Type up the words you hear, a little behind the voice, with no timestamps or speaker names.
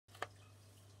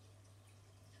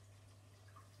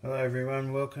Hello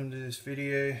everyone, welcome to this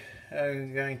video.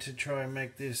 I'm going to try and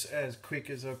make this as quick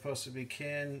as I possibly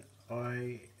can.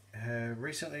 I have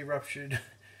recently ruptured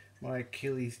my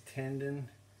Achilles tendon.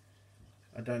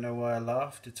 I don't know why I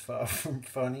laughed, it's far from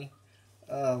funny.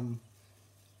 I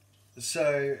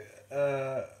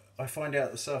find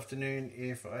out this afternoon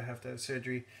if I have to have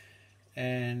surgery,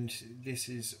 and this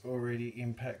is already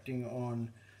impacting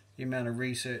on the amount of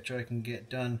research I can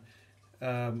get done.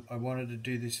 I wanted to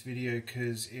do this video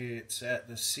because it's at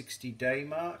the 60-day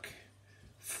mark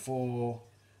for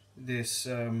this,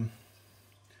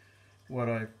 what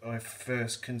I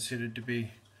first considered to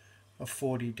be a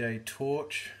 40-day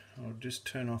torch. I'll just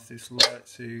turn off this light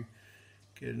so you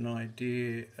get an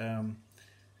idea.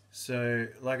 So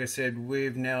like I said, we're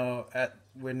now at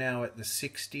the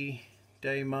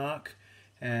 60-day mark,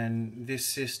 and this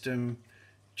system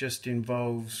just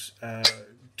involves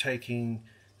taking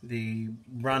the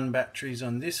run batteries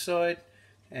on this side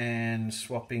and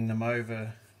swapping them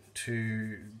over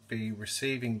to be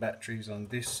receiving batteries on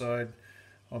this side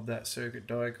of that circuit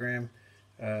diagram.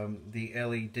 The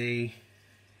LED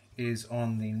is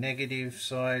on the negative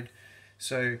side,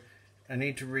 so I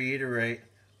need to reiterate,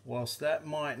 whilst that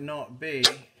might not be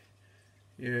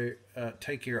your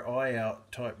take your eye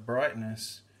out type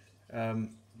brightness,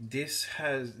 this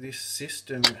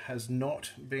system has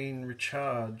not been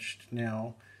recharged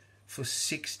now for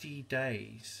 60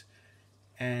 days,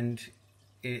 and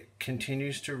it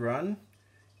continues to run.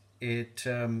 It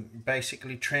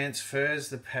basically transfers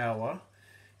the power.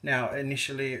 Now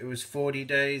initially it was 40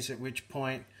 days, at which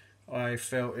point I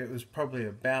felt it was probably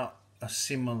about a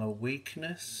similar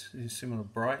weakness, a similar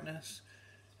brightness,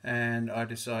 and I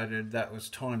decided that was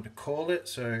time to call it,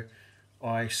 so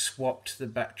I swapped the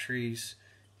batteries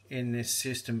in this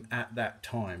system at that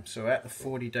time. So at the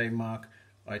 40-day mark,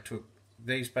 I took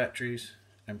these batteries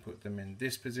and put them in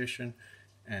this position,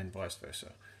 and vice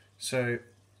versa. So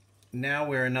now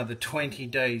we're another 20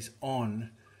 days on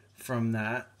from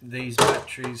that. These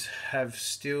batteries have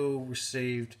still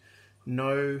received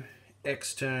no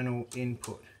external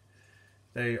input.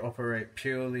 They operate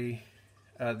purely,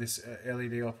 this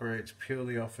LED operates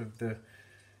purely off of the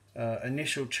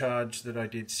initial charge that I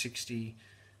did 60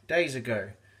 days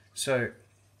ago. So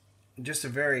just a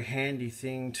very handy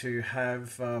thing to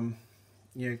have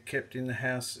kept in the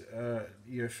house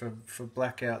for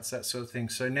blackouts, that sort of thing.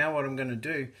 So now what I'm going to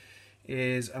do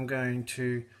is I'm going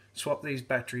to swap these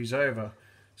batteries over.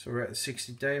 So we're at the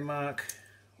 60-day mark.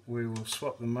 We will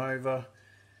swap them over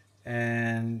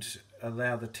and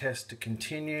allow the test to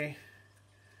continue.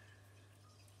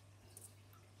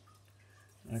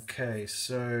 Okay,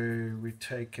 so we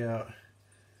take out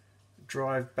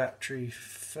drive battery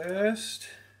first,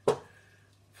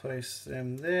 place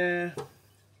them there,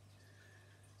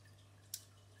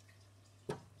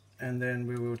 and then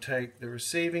we will take the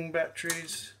receiving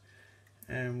batteries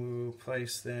and we will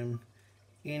place them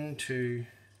into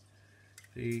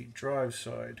the drive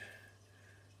side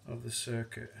of the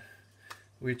circuit,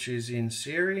 which is in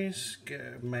series,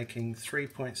 making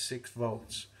 3.6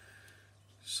 volts.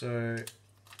 So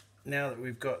now that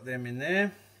we've got them in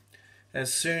there,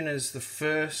 as soon as the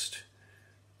first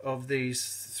of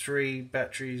these three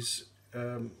batteries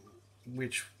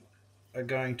which are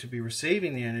going to be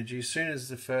receiving the energy, as soon as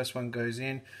the first one goes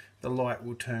in, the light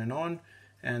will turn on,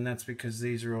 and that's because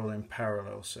these are all in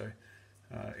parallel. So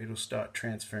it'll start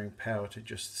transferring power to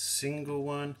just a single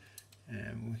one,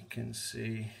 and we can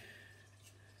see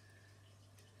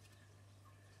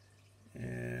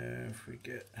if we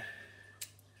get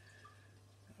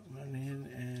that one in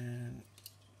and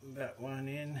that one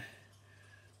in.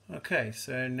 Okay,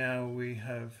 so now we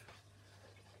have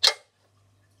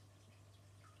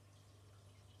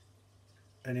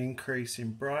an increase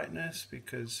in brightness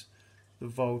because the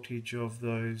voltage of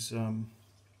those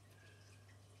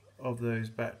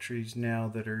batteries now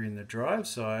that are in the drive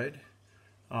side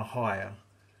are higher.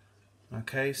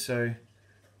 Okay, so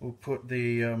we'll put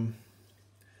the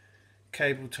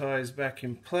cable ties back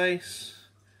in place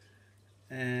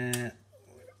and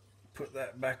put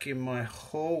that back in my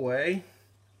hallway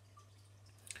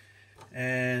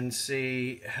and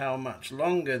see how much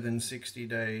longer than 60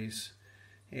 days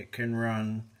it can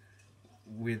run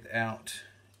without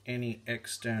any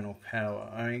external power.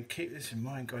 I mean, keep this in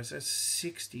mind, guys, that's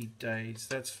 60 days.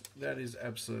 That is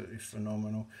absolutely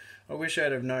phenomenal. I wish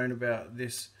I'd have known about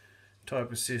this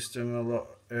type of system a lot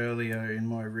earlier in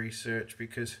my research,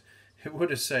 because it would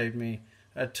have saved me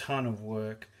a ton of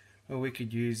work. Well, we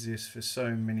could use this for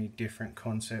so many different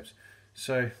concepts.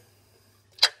 So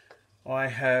I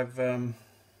have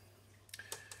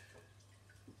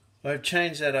I've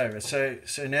changed that over.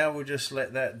 So now we'll just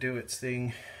let that do its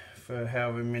thing for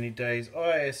however many days.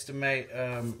 I estimate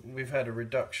we've had a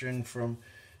reduction from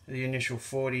the initial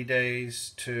 40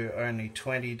 days to only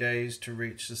 20 days to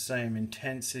reach the same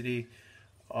intensity.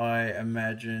 I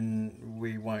imagine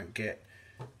we won't get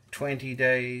 20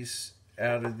 days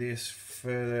out of this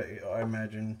further. I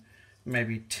imagine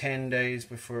maybe 10 days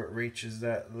before it reaches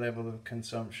that level of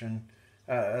consumption,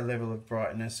 a level of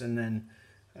brightness, and then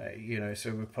you know,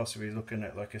 so we're possibly looking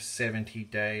at like a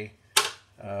 70-day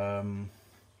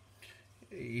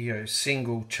you know,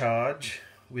 single charge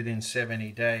within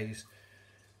 70 days.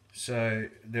 So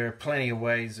there are plenty of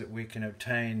ways that we can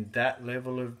obtain that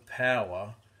level of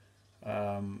power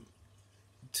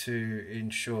to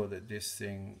ensure that this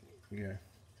thing, you know,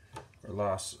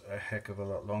 lasts a heck of a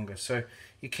lot longer. So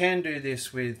you can do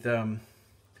this with large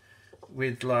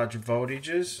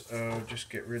voltages. I'll just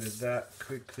get rid of that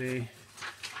quickly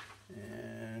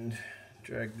and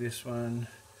drag this one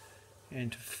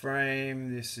into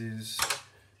frame. This is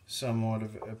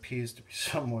appears to be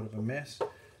somewhat of a mess.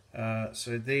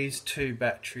 So these two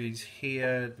batteries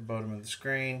here at the bottom of the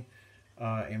screen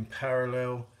are in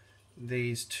parallel.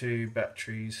 These two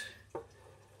batteries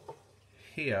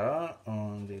here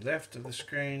on the left of the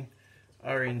screen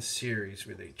are in series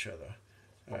with each other.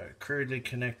 Crudely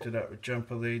connected up with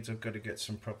jumper leads. I've got to get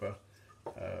some proper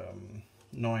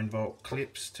 9-volt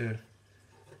clips to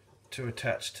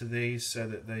attach to these so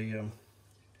that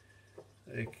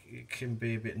it can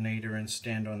be a bit neater and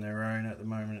stand on their own. At the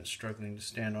moment it's struggling to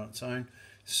stand on its own.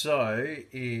 So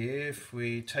if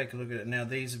we take a look at it now,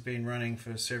 these have been running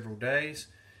for several days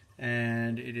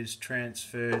and it has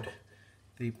transferred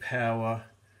the power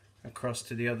across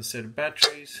to the other set of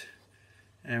batteries,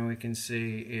 and we can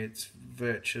see it's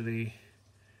virtually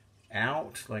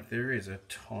out. Like there is a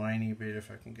tiny bit, if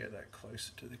I can get that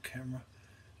closer to the camera,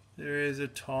 there is a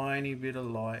tiny bit of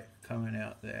light coming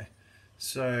out there.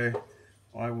 So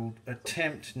I will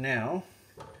attempt now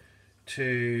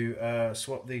to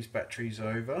swap these batteries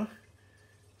over.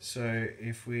 So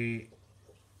if we,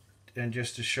 and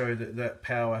just to show that that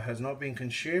power has not been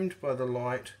consumed by the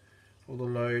light or the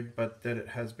load, but that it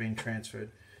has been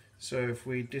transferred. So if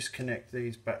we disconnect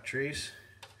these batteries,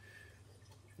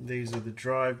 these are the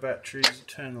drive batteries.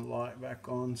 Turn the light back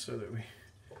on so that we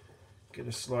get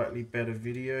a slightly better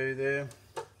video there.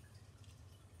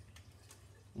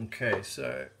 Okay,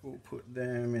 so we'll put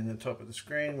them in the top of the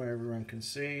screen where everyone can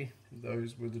see.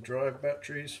 Those were the drive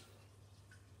batteries.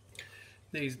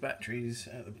 These batteries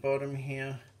at the bottom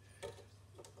here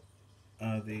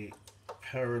are the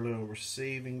parallel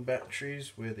receiving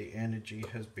batteries where the energy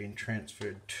has been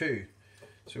transferred to.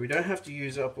 So we don't have to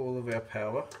use up all of our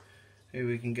power. Here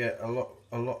we can get a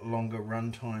lot longer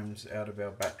run times out of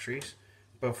our batteries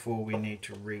before we need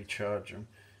to recharge them.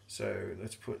 So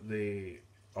let's put the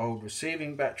old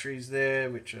receiving batteries there,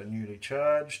 which are newly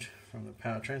charged from the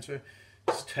power transfer.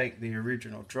 Let's take the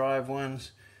original drive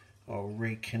ones. I'll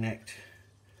reconnect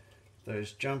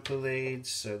those jumper leads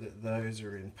so that those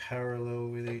are in parallel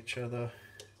with each other.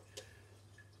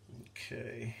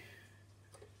 Okay.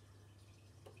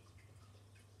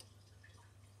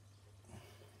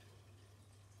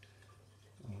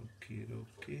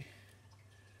 Okay.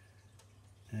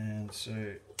 And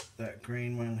so that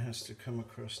green one has to come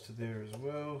across to there as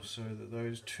well, so that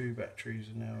those two batteries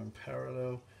are now in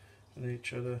parallel with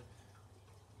each other.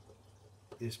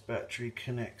 This battery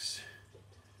connects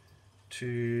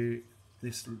to,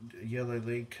 this yellow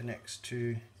lead connects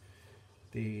to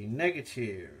the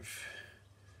negative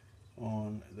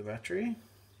on the battery,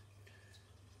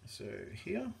 so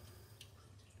here,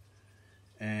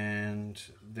 and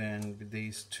then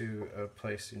these two are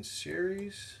placed in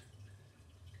series.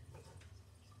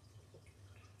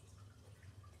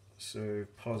 So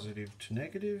positive to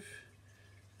negative,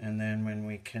 and then when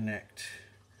we connect,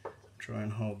 try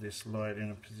and hold this light in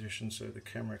a position so the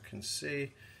camera can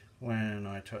see. When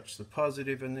I touch the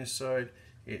positive on this side,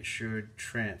 it should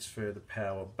transfer the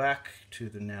power back to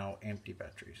the now empty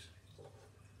batteries.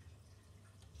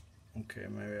 Okay,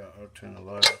 maybe I'll turn the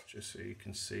light off just so you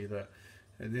can see that.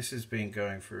 This has been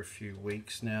going for a few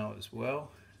weeks now as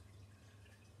well.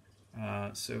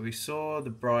 So we saw the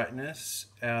brightness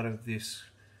out of this,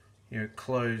 you know,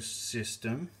 closed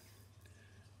system.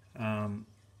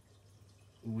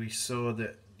 We saw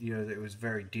that, you know, that it was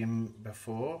very dim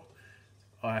before.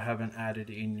 I haven't added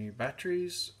in new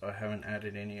batteries. I haven't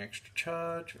added any extra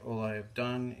charge. All I have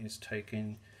done is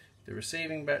taken the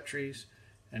receiving batteries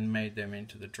and made them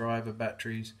into the driver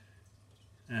batteries,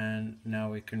 and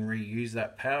now we can reuse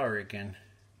that power again.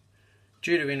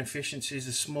 Due to inefficiencies,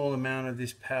 a small amount of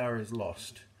this power is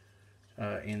lost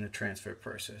in the transfer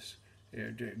process,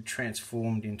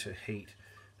 transformed into heat.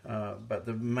 But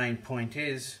the main point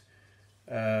is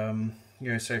You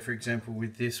know, so for example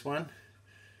with this one,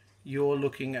 you're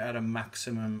looking at a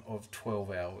maximum of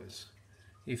 12 hours.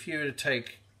 If you were to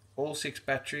take all 6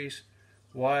 batteries,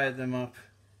 wire them up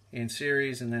in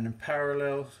series and then in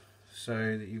parallel,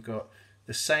 so that you've got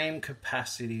the same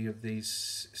capacity of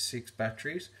these 6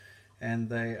 batteries, and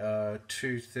they are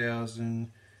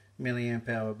 2000 milliamp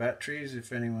hour batteries,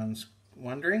 if anyone's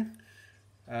wondering.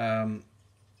 Yeah,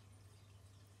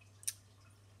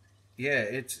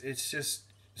 it's just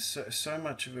so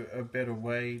much of a better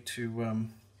way to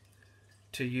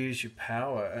use your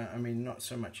power. I mean, not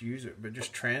so much use it, but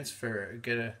just transfer it,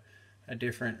 get a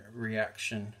different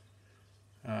reaction,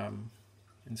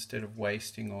 instead of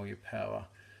wasting all your power.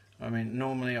 I mean,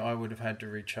 normally I would have had to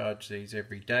recharge these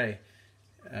every day,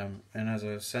 and as I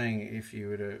was saying, if you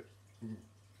were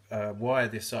to wire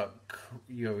this up,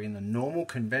 you know, in the normal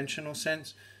conventional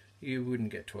sense, you wouldn't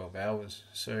get 12 hours.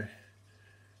 So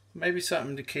maybe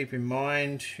something to keep in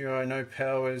mind. You know, I know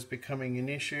power is becoming an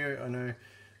issue. I know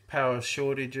power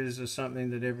shortages are something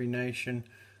that every nation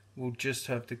will just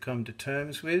have to come to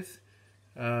terms with.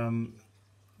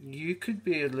 You could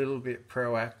be a little bit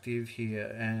proactive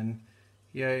here, and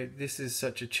you know, this is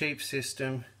such a cheap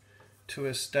system to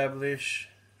establish.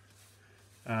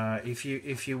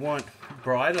 If you want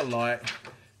brighter light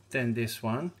than this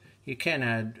one, you can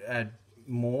add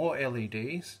more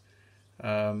LEDs,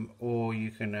 or you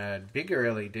can add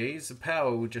bigger LEDs. The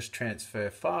power will just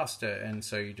transfer faster, and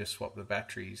so you just swap the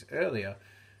batteries earlier.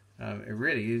 It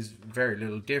really is very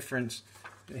little difference.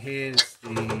 Here's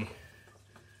the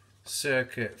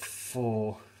circuit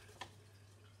for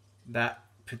that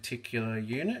particular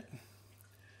unit,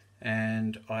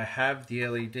 and I have the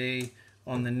LED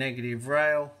on the negative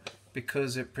rail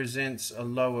because it presents a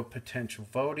lower potential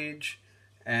voltage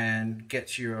and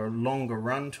gets you a longer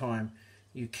run time.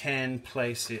 You can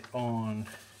place it on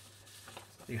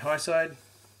the high side,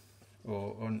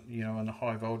 or on, you know, on the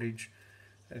high voltage,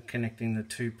 connecting the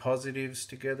 2 positives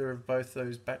together of both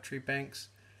those battery banks.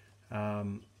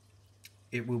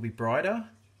 It will be brighter.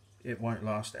 It won't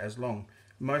last as long.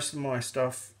 Most of my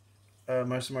stuff,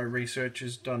 most of my research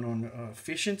is done on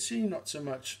efficiency, not so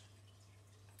much,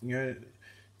 you know,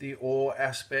 the awe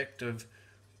aspect of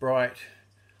bright,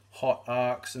 hot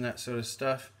arcs and that sort of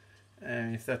stuff.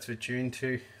 And if that's what you're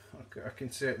into, I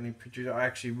can certainly produce. I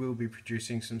actually will be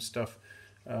producing some stuff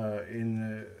in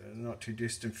the not too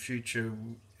distant future,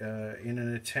 in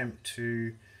an attempt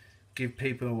to give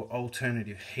people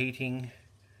alternative heating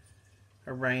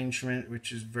arrangement,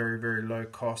 which is very, very low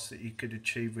cost, that you could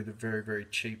achieve with a very, very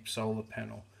cheap solar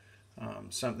panel.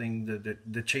 Something that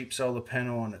the cheap solar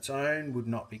panel on its own would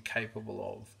not be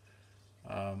capable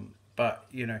of. But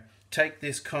you know, take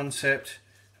this concept,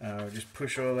 just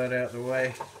push all that out the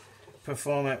way,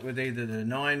 perform it with either the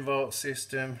 9-volt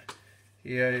system,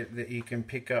 you know, that you can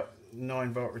pick up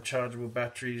 9-volt rechargeable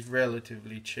batteries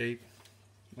relatively cheap.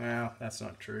 Well, that's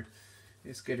not true.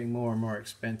 It's getting more and more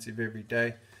expensive every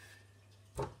day.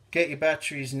 Get your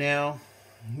batteries now.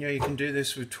 You know, you can do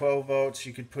this with 12 volts.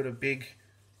 You could put a big,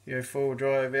 you know,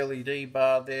 4-drive LED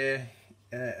bar there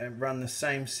and run the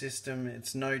same system.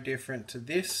 It's no different to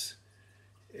this.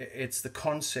 It's the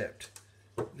concept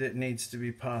that needs to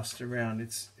be passed around.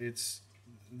 It's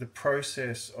the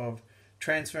process of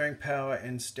transferring power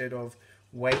instead of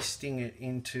wasting it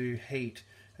into heat.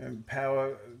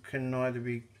 Power can neither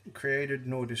be created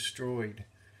nor destroyed,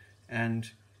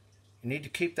 and you need to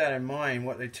keep that in mind.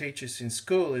 What they teach us in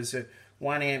school is that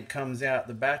 1 amp comes out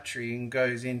the battery and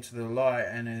goes into the light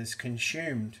and is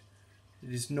consumed.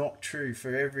 It is not true.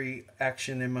 For every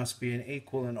action there must be an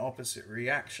equal and opposite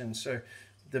reaction. So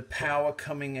the power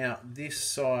coming out this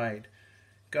side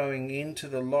going into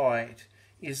the light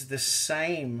is the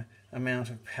same amount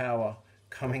of power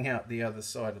coming out the other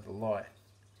side of the light.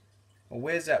 Well,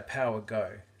 where's that power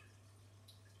go?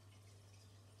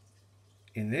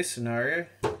 In this scenario,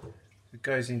 it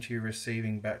goes into your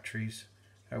receiving batteries,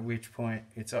 at which point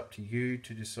it's up to you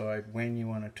to decide when you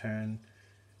want to turn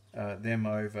them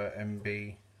over and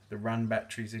be the run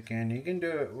batteries again. You can do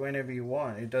it whenever you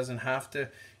want. It doesn't have to,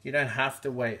 you don't have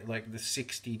to wait like the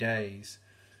 60 days.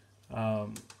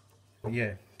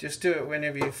 Yeah, just do it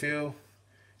whenever you feel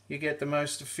you get the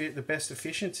best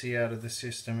efficiency out of the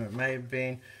system. It may have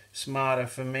been smarter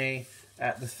for me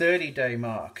at the 30-day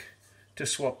mark to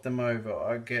swap them over.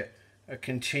 I get a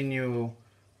continual,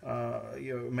 you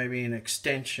know, maybe an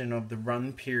extension of the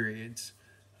run periods.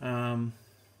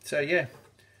 So yeah,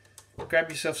 grab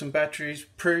yourself some batteries,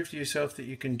 prove to yourself that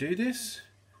you can do this.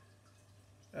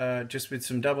 Just with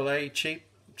some AA cheap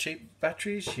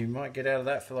batteries, you might get out of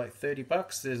that for like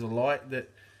 $30. There's a light that,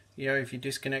 you know, if you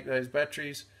disconnect those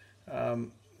batteries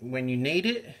when you need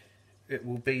it, it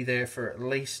will be there for at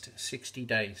least 60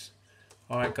 days.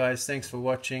 Alright guys, thanks for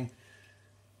watching.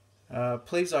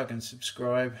 Please like and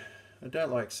subscribe. I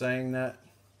don't like saying that.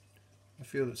 I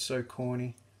feel it's so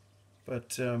corny.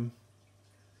 But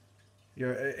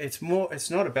it's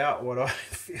not about what I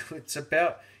feel. It's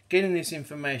about getting this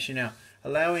information out.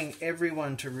 Allowing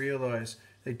everyone to realize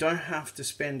they don't have to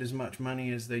spend as much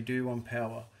money as they do on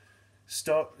power.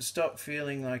 Stop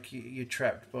feeling like you're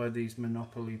trapped by these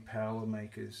monopoly power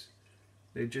makers.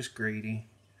 They're just greedy.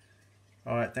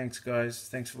 Alright, thanks guys.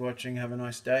 Thanks for watching. Have a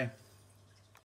nice day.